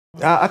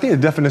I think the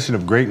definition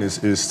of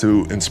greatness is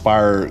to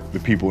inspire the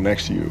people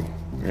next to you.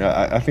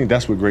 I think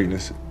that's what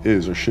greatness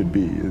is or should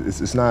be.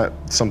 It's not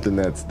something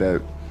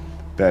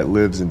that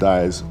lives and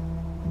dies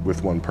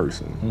with one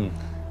person.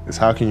 It's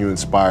how can you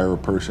inspire a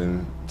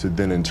person to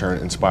then in turn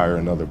inspire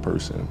another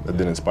person that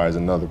then inspires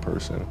another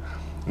person.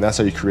 And that's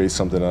how you create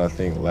something that I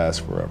think lasts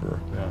forever.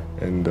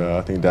 And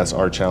I think that's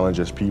our challenge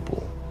as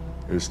people,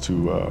 is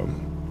to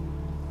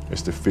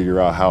figure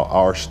out how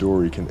our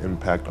story can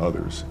impact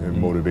others and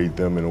motivate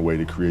them in a way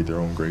to create their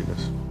own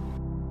greatness.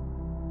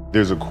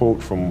 There's a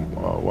quote from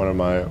one of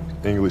my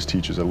English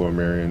teachers at Lower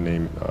Merion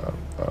named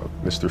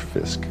Mr.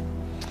 Fisk.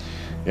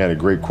 He had a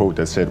great quote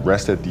that said,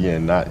 "Rest at the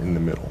end, not in the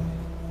middle."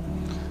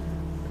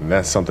 And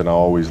that's something I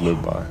always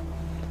live by.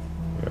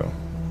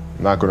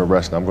 I'm not gonna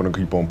rest, I'm gonna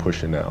keep on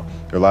pushing now.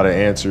 There are a lot of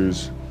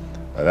answers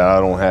that I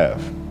don't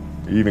have,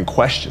 even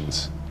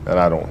questions that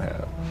I don't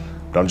have.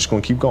 But I'm just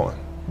gonna keep going.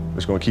 I'm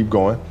just gonna keep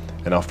going,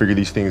 and I'll figure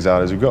these things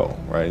out as we go,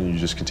 right? And you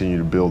just continue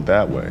to build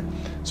that way.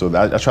 So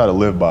I try to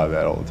live by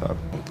that all the time.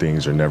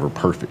 Things are never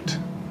perfect,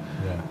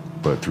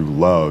 but through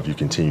love, you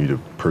continue to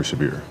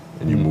persevere,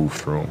 and you move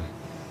through them,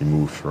 you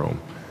move through them.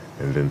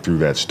 And then through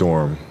that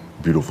storm,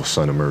 beautiful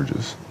sun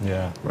emerges,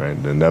 right?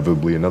 And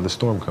inevitably another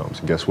storm comes,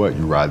 and guess what?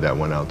 You ride that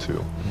one out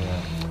too.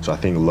 So I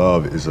think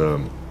love is a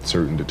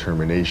certain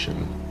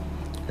determination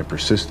and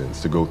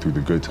persistence to go through the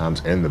good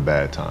times and the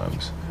bad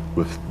times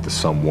with the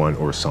someone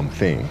or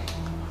something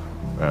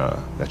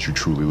that you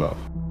truly love.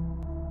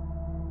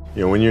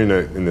 When you're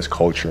in this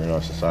culture in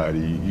our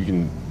society, you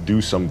can do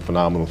some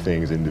phenomenal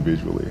things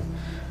individually,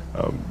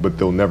 but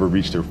they'll never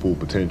reach their full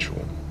potential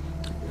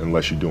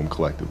unless you do them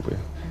collectively.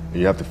 And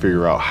you have to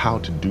figure out how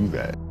to do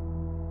that.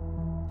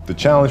 The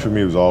challenge for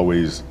me was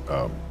always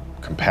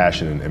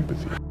compassion and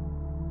empathy.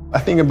 I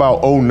think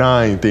about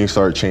 '09, things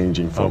started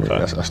changing for me.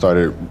 I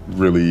started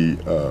really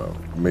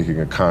making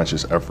a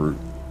conscious effort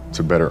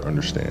to better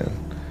understand.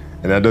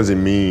 And that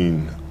doesn't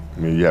mean,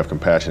 you have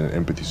compassion and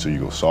empathy so you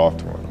go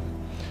softer on them.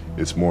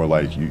 It's more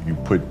like you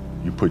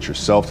put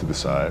yourself to the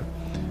side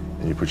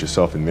and you put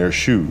yourself in their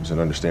shoes and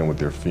understand what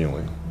they're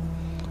feeling.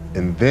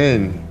 And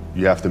then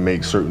you have to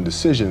make certain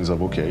decisions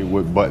of, okay,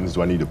 what buttons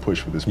do I need to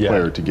push for this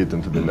player to get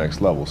them to the next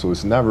level? So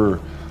it's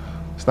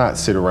not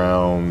sit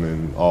around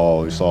and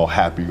it's all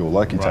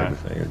happy-go-lucky type of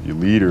thing. Your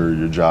leader,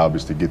 your job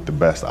is to get the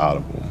best out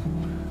of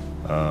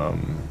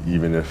them,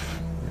 even if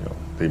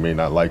they may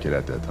not like it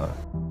at that time.